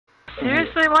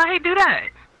Seriously, why he do that?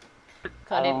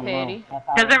 Cause they petty.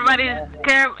 Cause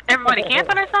everybody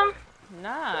camping or something?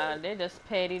 Nah, they just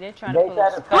petty. They trying to pull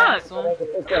a fast one.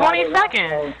 Look, 20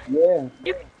 seconds. Yeah.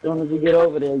 As soon as you get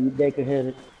over there, they can hit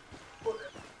it.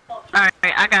 Alright,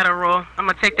 I got a roll. I'm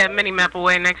gonna take that mini map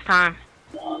away next time.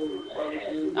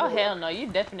 Oh hell no, you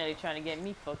definitely trying to get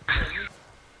me fucked up.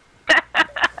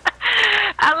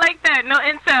 I like that. No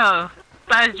intel.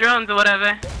 Besides drones or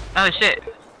whatever. Oh shit.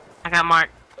 I got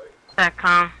marked.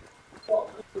 SATCOM.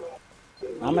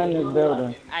 I'm in this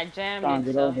building. I jammed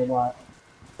it, so.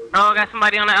 Oh, I got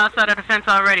somebody on the outside of the fence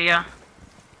already, yeah.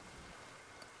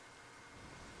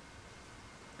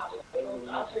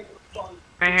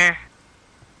 Right here.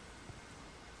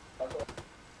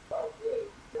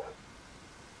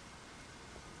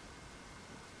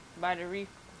 By the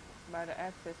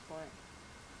access point.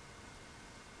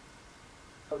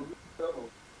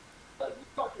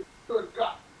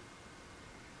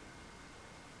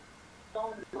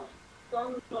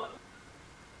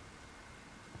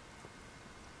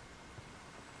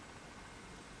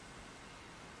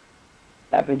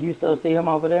 Happy, do you still see him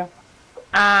over there?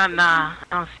 Nah.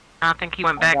 I don't think he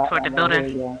went back toward the building.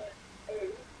 Here,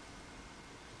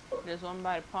 There's one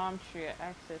by the palm tree at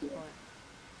access point.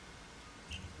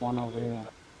 one over here.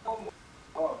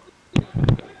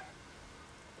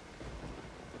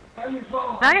 Did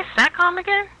I get SATCOM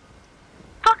again?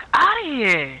 Fuck out of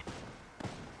here!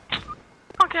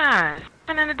 Oh god,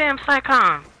 send in the damn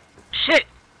SATCOM. Shit!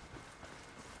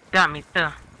 Got me too.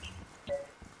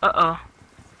 Uh-oh.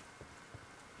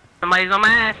 Somebody's on my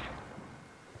ass.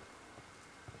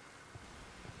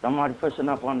 Somebody pushing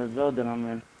up on the building I'm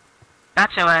in.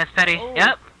 Got your ass, Petty. Oh.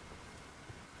 Yep.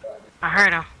 I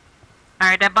heard him.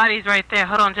 Alright, that body's right there.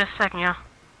 Hold on just a second, y'all.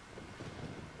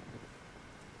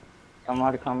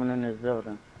 Somebody coming in this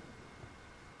building.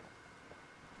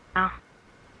 Oh.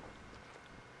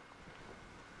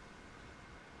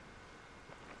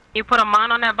 You put a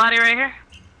mine on that body right here?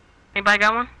 Anybody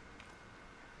got one?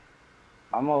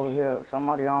 I'm over here.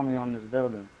 Somebody on me on this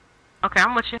building. Okay,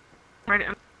 I'm with you. Ready?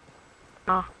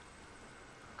 Oh.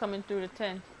 Coming through the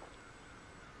tent.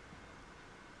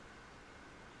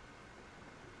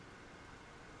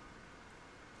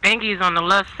 Bangy's on the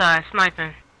left side,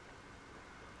 sniping.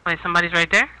 Wait, somebody's right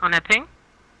there on that ping?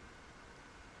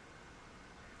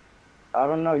 I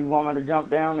don't know. You want me to jump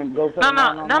down and go? No,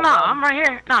 I'm right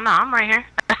here. No, I'm right here.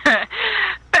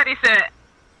 Betty said,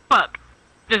 fuck,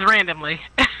 just randomly.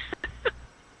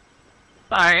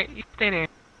 Alright, you stay there.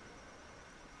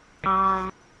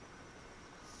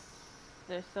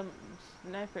 There's some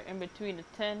sniper in between the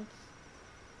tents.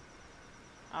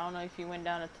 I don't know if he went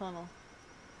down a tunnel.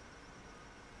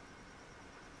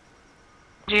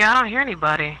 Gee, I don't hear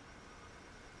anybody.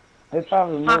 They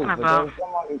probably moved, Talking but about? there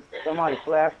was somebody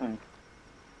flashing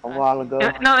a while ago.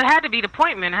 No, it had to be the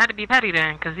point man. It had to be Petty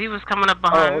then, because he was coming up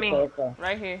behind me. Okay.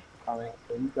 Right here. Alright,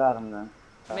 so you got him then.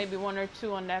 Maybe one or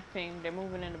two on that ping. They're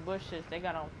moving in the bushes. They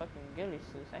got on fucking ghillie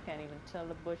suits. I can't even tell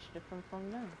the bush different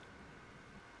from them.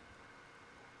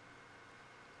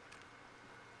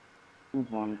 Who's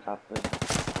on top of it?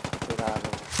 Get out of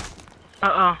it.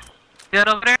 Uh-oh. Good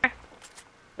over there?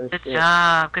 Good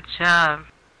job. Good job.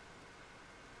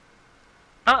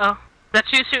 Uh-oh.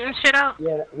 That you shooting shit out?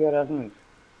 Yeah, that's me.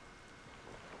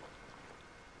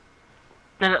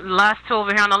 The last two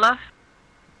over here on the left?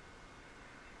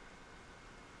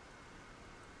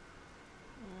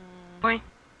 I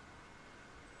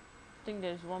think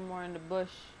there's one more in the bush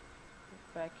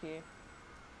back here.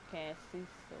 Can't see,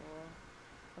 so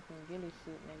fucking ghillie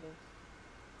suit niggas.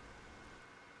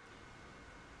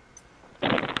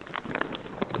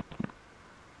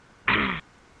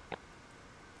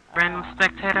 Random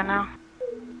spectator now?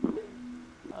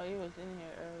 Oh, he was in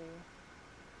here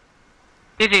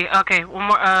earlier. GG, okay, one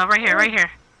more, right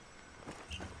here.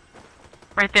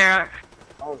 Right there.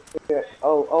 Oh shit!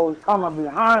 Oh, he's coming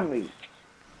behind me.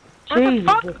 What the Jesus,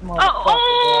 fuck? this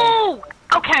Oh!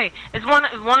 Okay, it's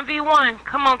 1v1.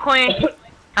 Come on, Queen.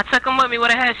 I took him with me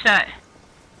with a headshot.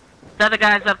 The other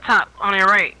guy's up top on your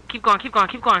right. Keep going.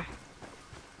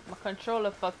 My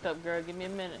controller fucked up, girl. Give me a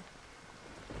minute.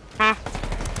 Oh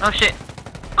shit.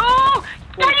 Oh!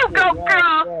 There you go,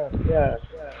 girl! Yeah.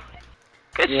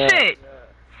 Good shit.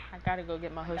 I gotta go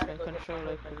get my husband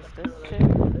controller because this shit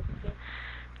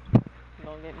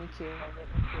don't get me killed.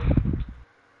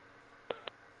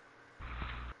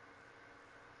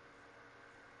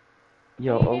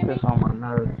 Yo, Opus on my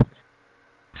nerves.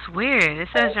 It's weird. It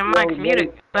says your mic's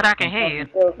muted, but I can hear you.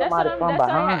 That's all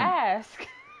I ask.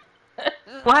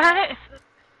 What?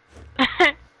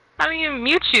 How do you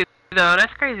mute you, though?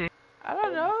 That's crazy. I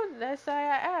don't know. That's all I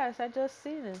asked. I just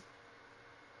seen it.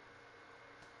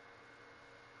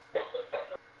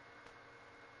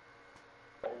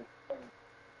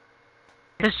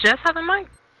 Does Jess have a mic?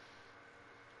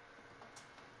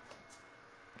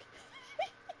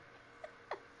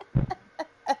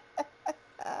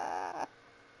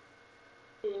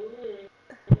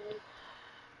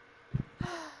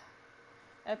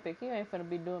 Epic, you ain't finna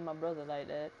be doing my brother like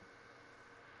that.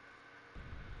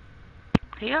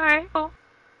 He alright, cool.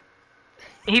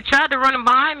 He tried to run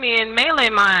behind me and melee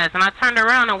my ass, and I turned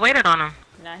around and waited on him.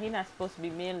 Nah, he not supposed to be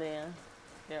meleeing.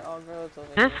 They're all girls over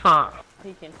His here. fault.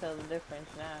 He can tell the difference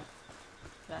now.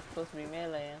 Not supposed to be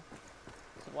meleeing.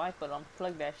 His wife would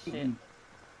unplug that shit.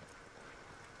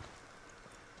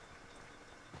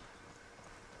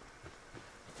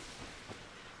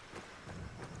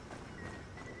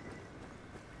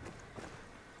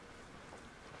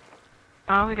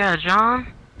 Oh, we got John.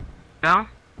 Go.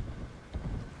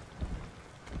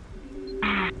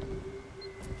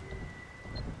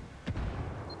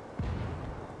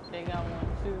 They got one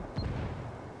too.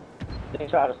 They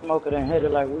try to smoke it and hit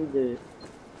it like we did.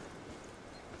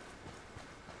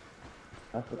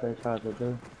 That's what they tried to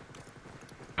do.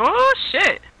 Oh,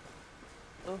 shit.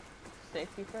 Oh,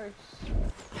 safety first.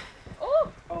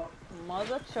 Oh,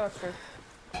 mother chucker.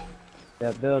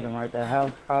 That building right, that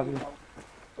house probably.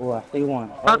 Oh, I see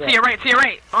one. Oh, to your right, to your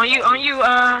right. On you,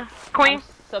 Queen. I'm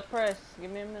suppressed.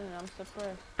 Give me a minute, I'm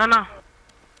suppressed. No, no.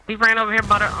 He ran over here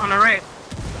on the right.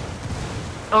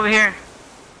 Over here.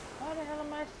 Why the hell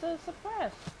am I still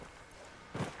suppressed?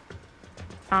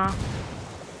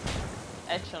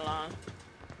 Echelon.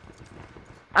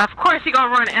 Of course he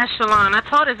gonna run Echelon. I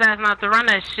told his ass not to run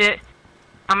that shit.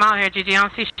 I'm out here, GG. I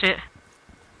don't see shit.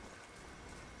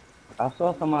 I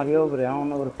saw somebody over there. I don't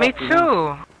know what the Me fuck he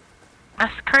too.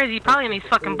 That's crazy. He probably in these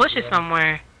fucking bushes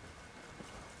somewhere.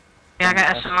 Yeah, I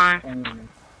got Echelon.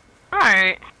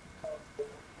 Alright.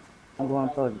 I'm going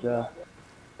towards Joe.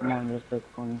 Come on, just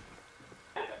take Queen.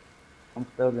 I'm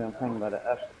still getting pinged by the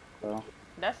F, so.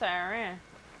 That's how I ran.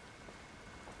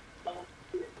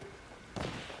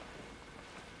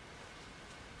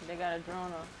 They got a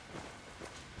drone up.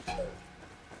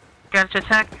 Got your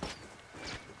attack?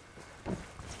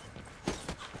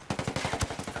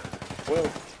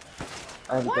 What?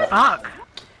 Fuck.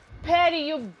 Patty,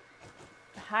 you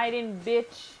hiding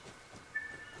bitch.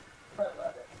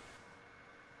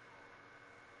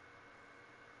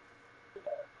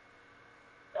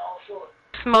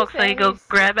 Smoke so you go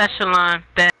grab Echelon.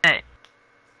 That.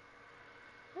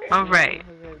 Alright.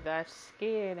 Got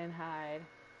scared and hide.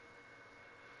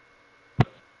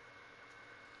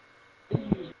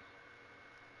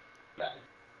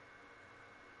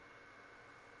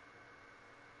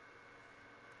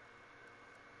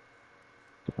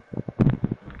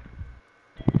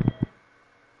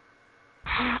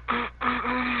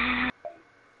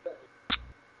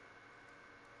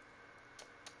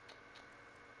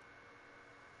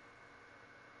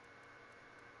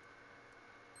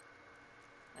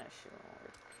 That shit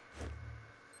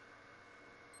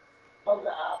won't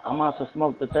work. I'm about to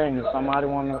smoke the thing. If somebody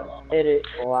wanna hit it,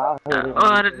 or I'll hit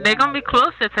it. They gonna be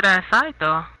closer to that side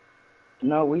though.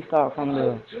 No, we start from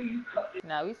the.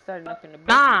 Nah, we starting up in the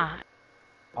Nah.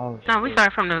 Oh, No, we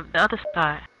start from the other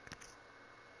side.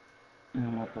 I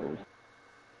thought we.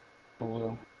 Oh,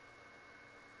 well.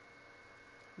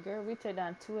 Girl, we take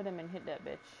down 2 of them and hit that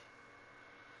bitch.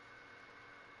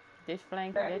 This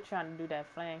flank, they're trying to do that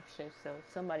flank shit, so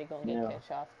somebody gonna get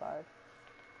catch off guard.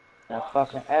 That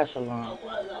fucking Echelon.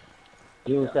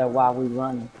 Use that while we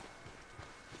running.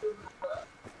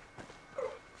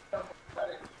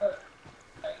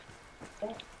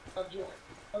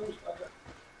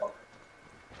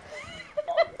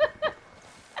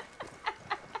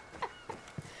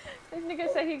 This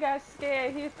nigga said he got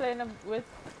scared. He's playing with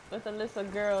a list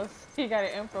of girls. He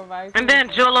gotta improvise. And then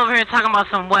Joel over here talking about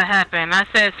some what happened. I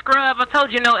said, scrub, I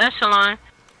told you no Echelon.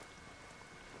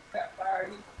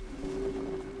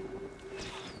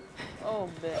 Oh,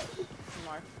 bitch.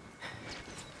 Smart.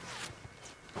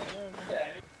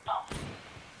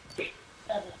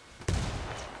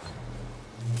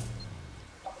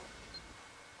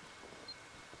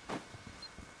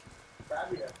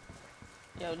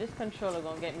 Yo, this controller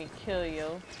gonna get me killed,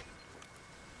 yo.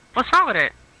 What's wrong with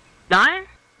it? Dying?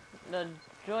 The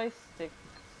joystick.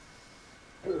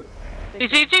 GG,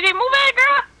 move in,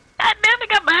 girl! God damn, it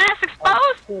got my ass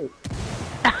exposed! Who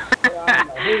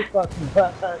the fuck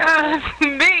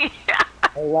Me!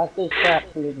 Hey, watch this trap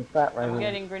so you can trap right I'm here.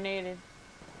 getting grenaded.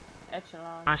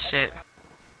 Echelon. Oh shit.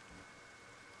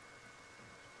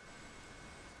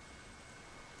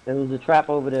 There was a trap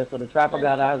over there, so the trapper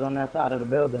got eyes on that side of the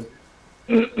building.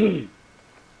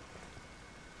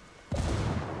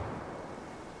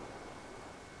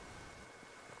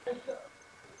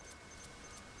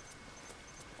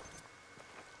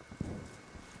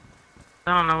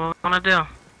 I don't know what we're gonna do.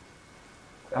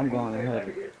 I'm going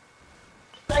ahead.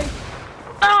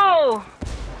 Oh!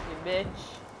 You bitch.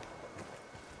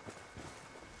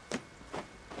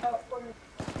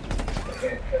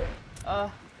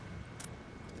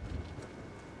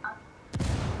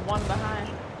 One behind.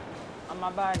 On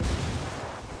my body.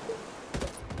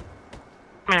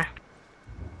 Come here.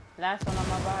 Last one on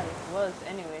my body. Was,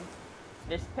 anyway.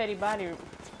 There's petty body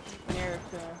nearer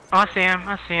to him. Oh, I see him.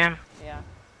 I see him. Yeah.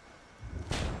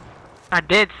 I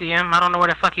did see him. I don't know where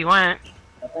the fuck he went.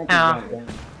 I think Oh. he's going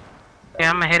down. Yeah,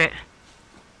 I'm gonna hit it.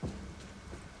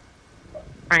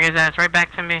 Bring his ass right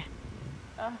back to me.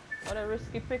 What a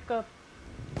risky pickup.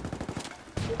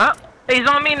 Oh, he's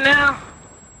on me now.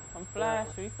 I'm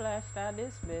flashed. We flashed out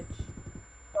this bitch.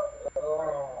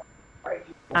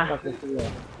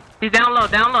 He's down low,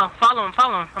 down low. Follow him,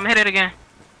 follow him. I'm gonna hit it again.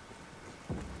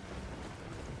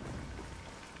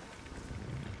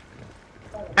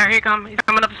 Alright, here he comes. He's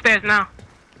coming up the stairs now.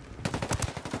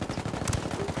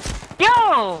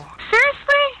 Yo!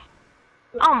 Seriously?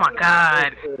 Oh my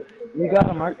god. You got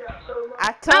him, Mark.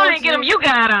 I No, told I didn't get him. You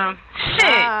got him. Shit.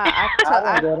 I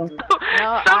got him.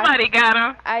 No, Somebody got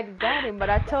him. I got him, but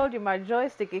I told you my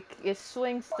joystick, it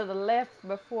swings to the left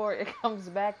before it comes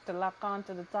back to lock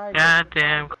onto the target.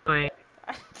 Goddamn quick.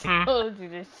 I told you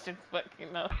this shit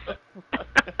fucking up.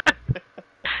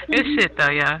 Good shit though,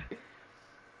 yeah.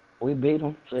 We beat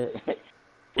them. Shit.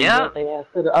 We Yeah. got their ass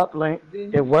to the uplink.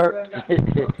 It worked.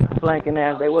 Flanking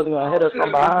ass. They wasn't gonna hit us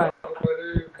from behind.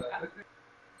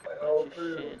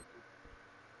 Shit.